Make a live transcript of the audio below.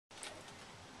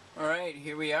Alright,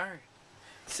 here we are.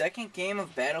 Second game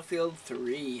of Battlefield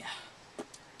 3.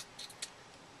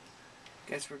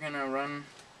 Guess we're gonna run...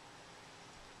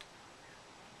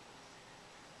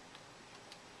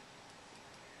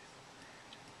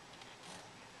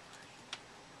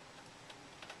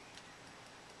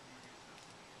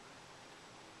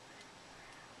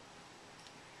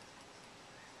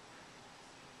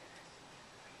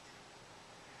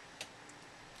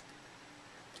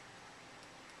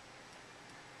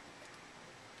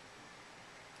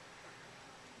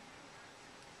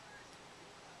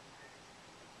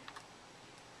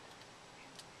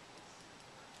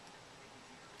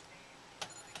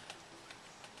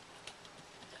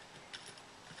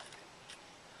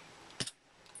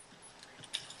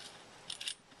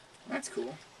 That's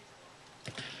cool.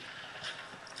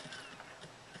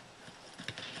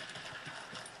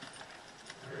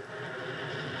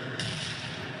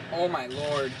 Oh my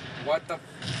lord. What the...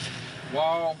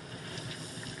 Whoa.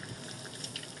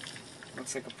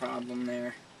 Looks like a problem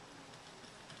there.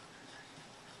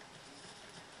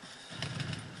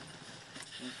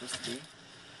 What's it supposed to be?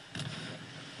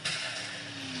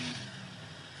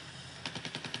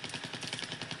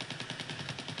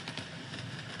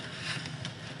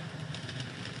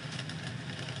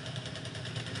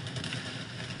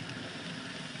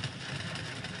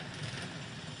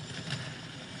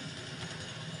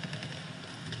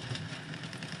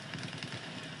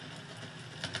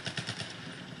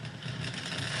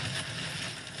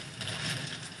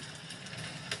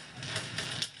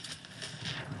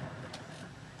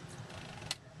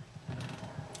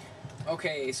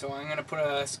 Okay, so I'm gonna put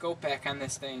a scope back on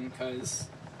this thing, because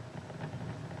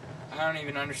I don't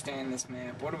even understand this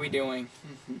map. What are we doing?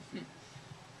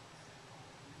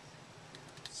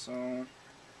 So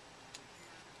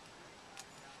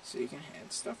you can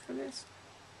add stuff for this?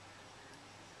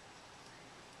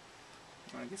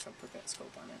 Well, I guess I'll put that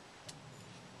scope on it.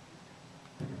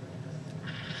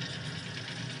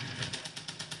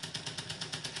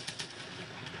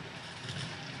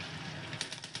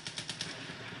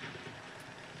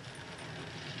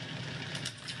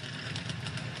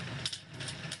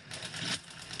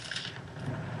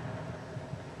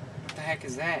 What the heck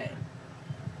is that?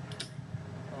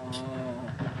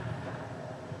 Oh,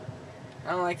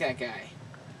 I don't like that guy.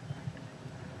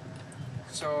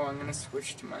 So I'm gonna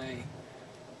switch to my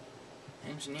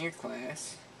engineer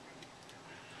class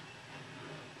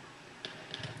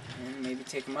and maybe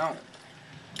take him out.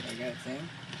 I got a thing.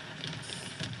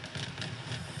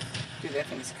 Dude, that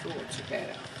thing's cool. Check that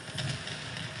out.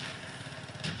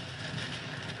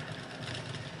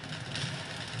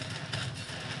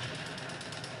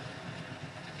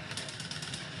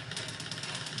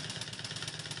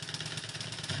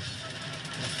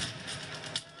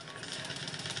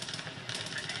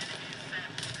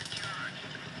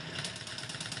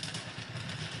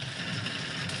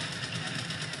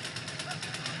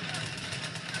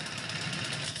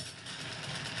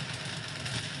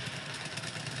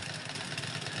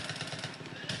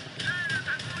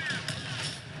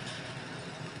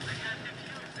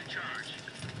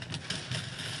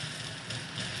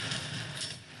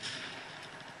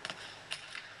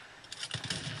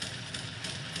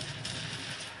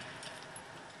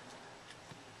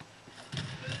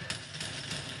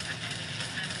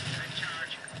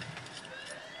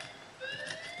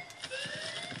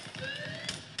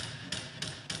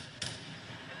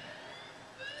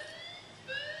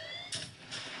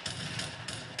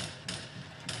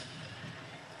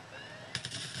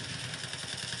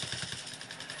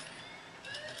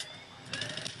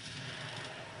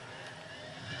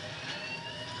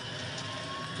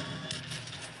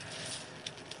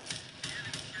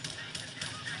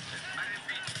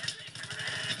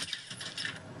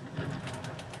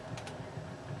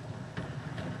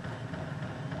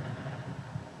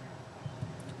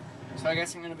 So I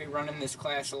guess I'm going to be running this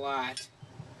class a lot,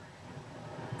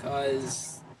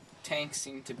 because tanks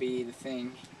seem to be the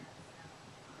thing.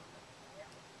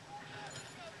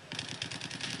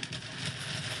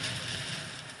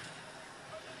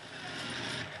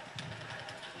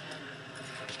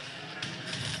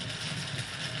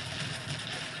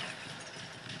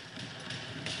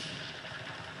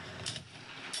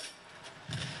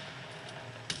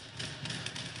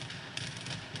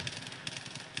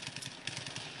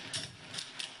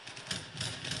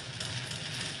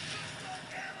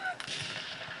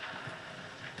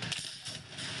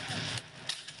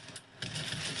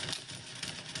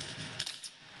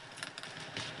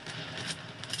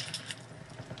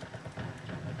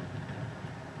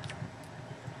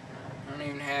 I don't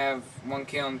even have 1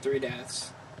 kill and 3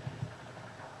 deaths.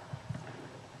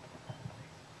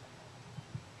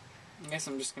 guess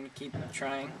I'm just gonna keep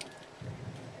trying.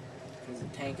 Because the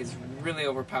tank is really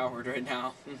overpowered right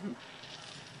now.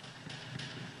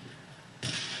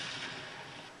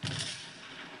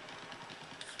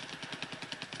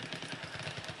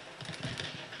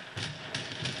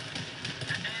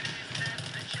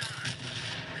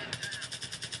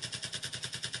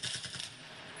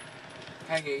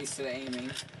 I get used to the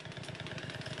aiming.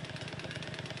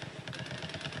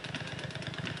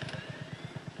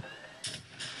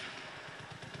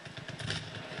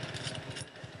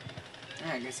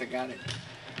 I guess I got it.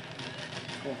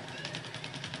 Cool.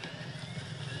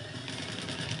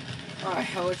 Oh, a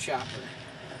hella chopper.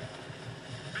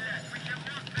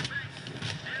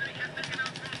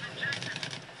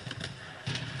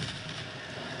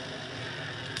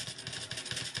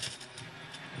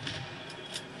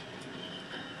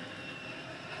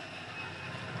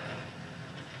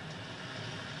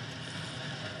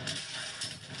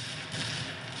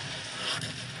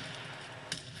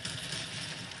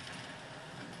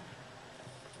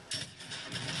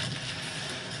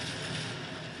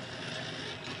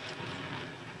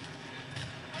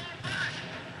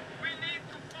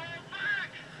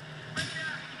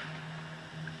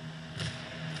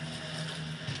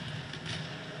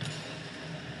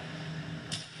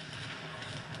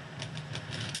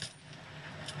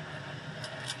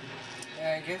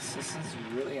 Yeah, I guess this is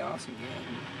a really awesome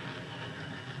game.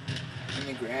 And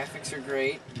the graphics are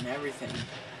great and everything.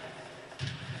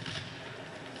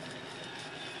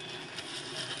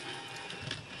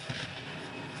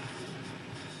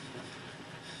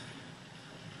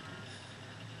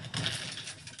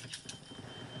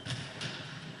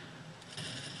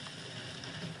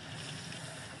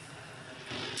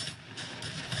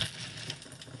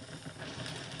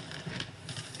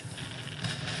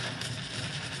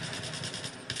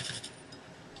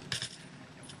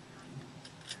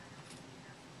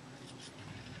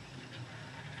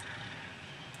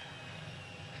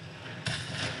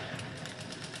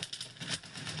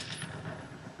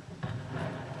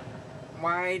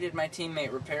 Why did my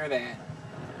teammate repair that?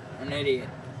 I'm an idiot.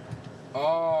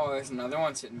 Oh, there's another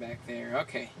one sitting back there.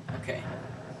 Okay, okay.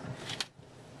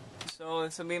 So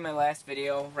this will be my last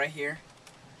video right here.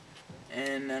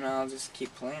 And then I'll just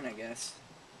keep playing, I guess.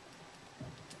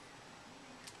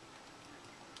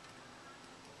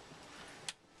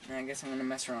 And I guess I'm gonna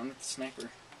mess around with the sniper.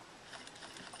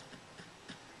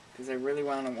 Because I really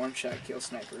want a one-shot kill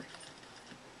sniper.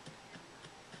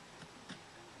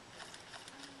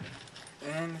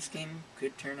 And this game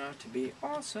could turn out to be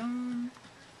awesome.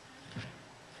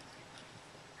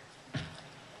 It's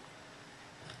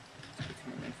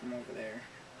coming in from over there.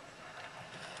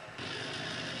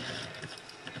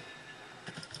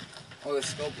 Oh, the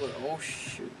scope look. Oh,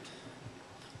 shoot.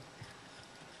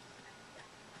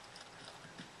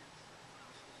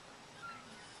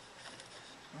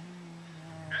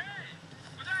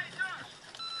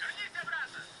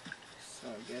 So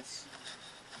I guess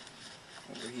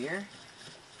over here.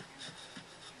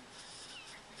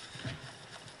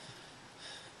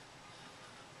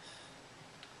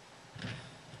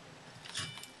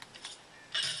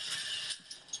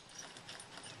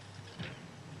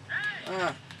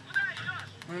 Ah,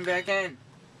 I'm back in.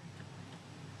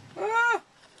 Ah!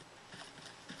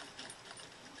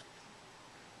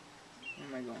 Where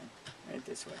am I going? Right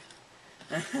this way.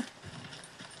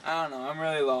 I don't know, I'm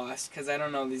really lost because I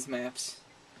don't know these maps.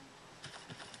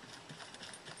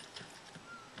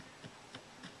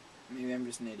 Maybe I'm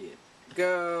just an idiot.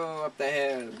 Go up the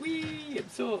hill. Whee! I'm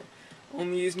so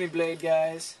only use me blade,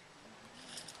 guys.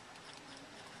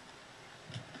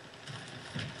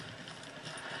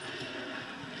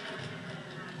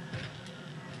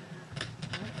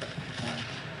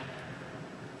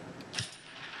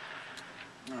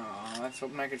 Oh, I was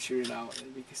hoping I could shoot it out.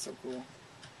 That'd be so cool.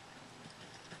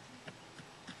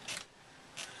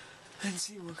 Let's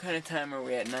see, what kind of time are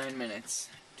we at? 9 minutes.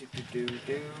 Do do do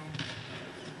do.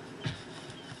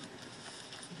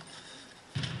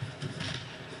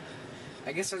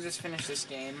 I guess I'll just finish this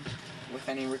game with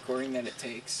any recording that it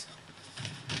takes.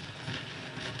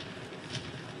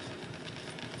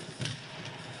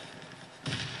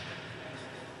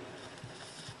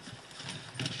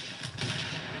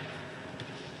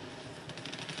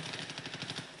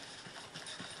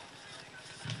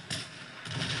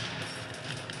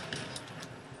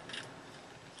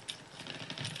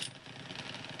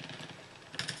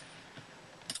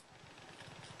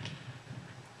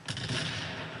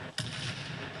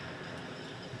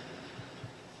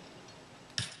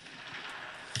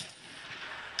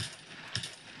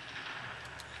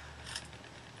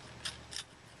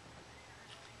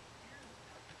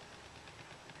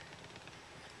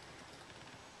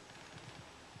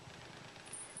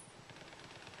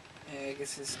 Yeah, I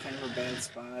guess it's kind of a bad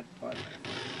spot, but...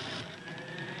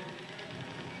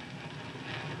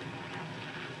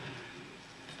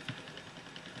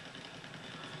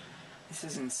 This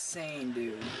is insane,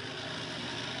 dude.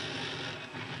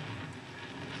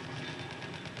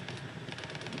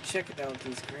 Check it out with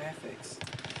these graphics.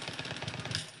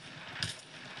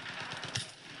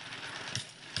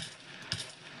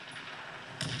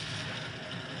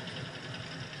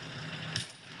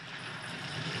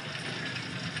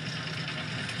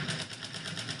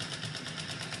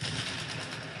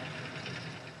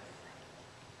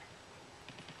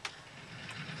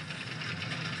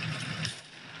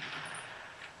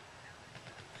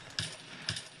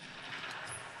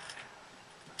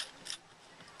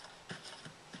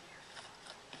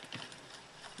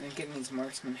 And getting these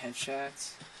marksman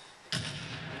headshots.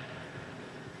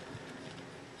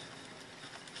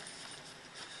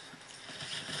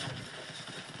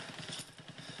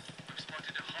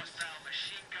 Spotted a hostile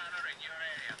machine gunner in your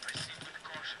area. Proceed with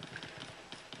caution.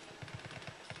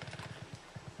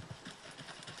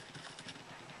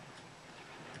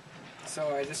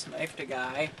 So I just knifed a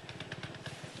guy.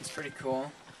 It's pretty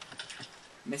cool.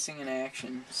 Missing in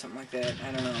action, something like that.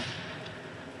 I don't know.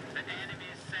 The enemy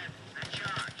is set and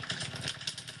charged.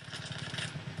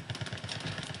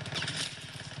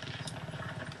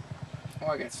 Oh,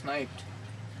 I got sniped.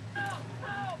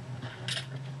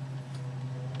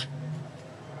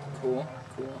 Cool,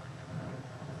 cool.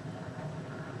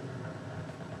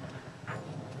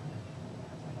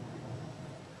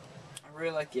 I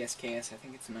really like the SKS. I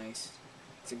think it's nice.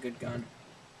 It's a good gun.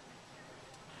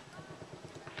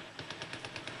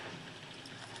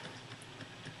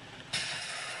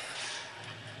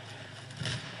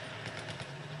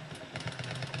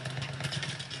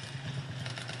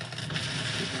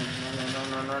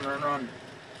 Run.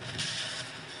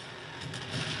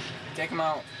 Take him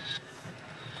out.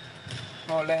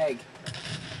 Oh, leg.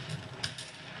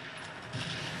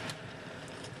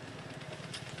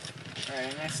 Alright,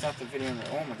 I'm gonna stop the video.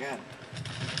 Oh my god.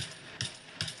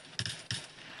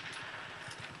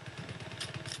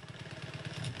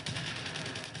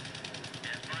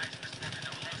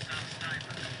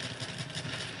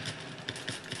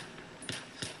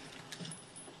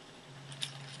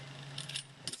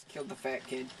 Just killed the fat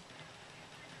kid.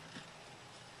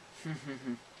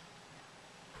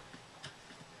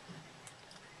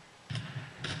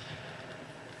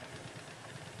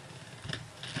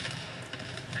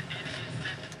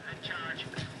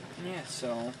 Yeah,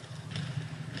 so...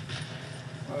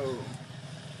 Whoa.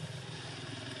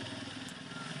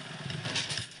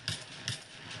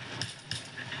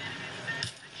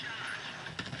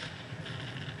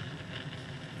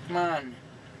 Come on.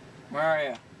 Where are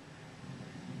you?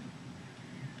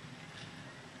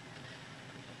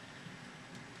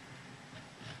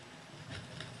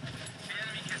 The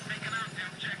enemy has taken out the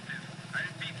objective. I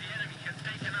repeat, the enemy has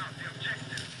taken out the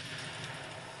objective.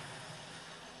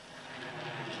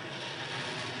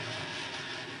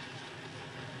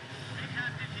 We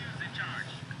have defused the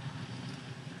charge.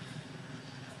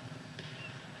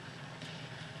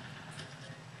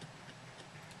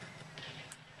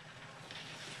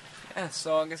 Yeah,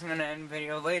 so I guess I'm gonna end the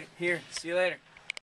video later. Here, see you later.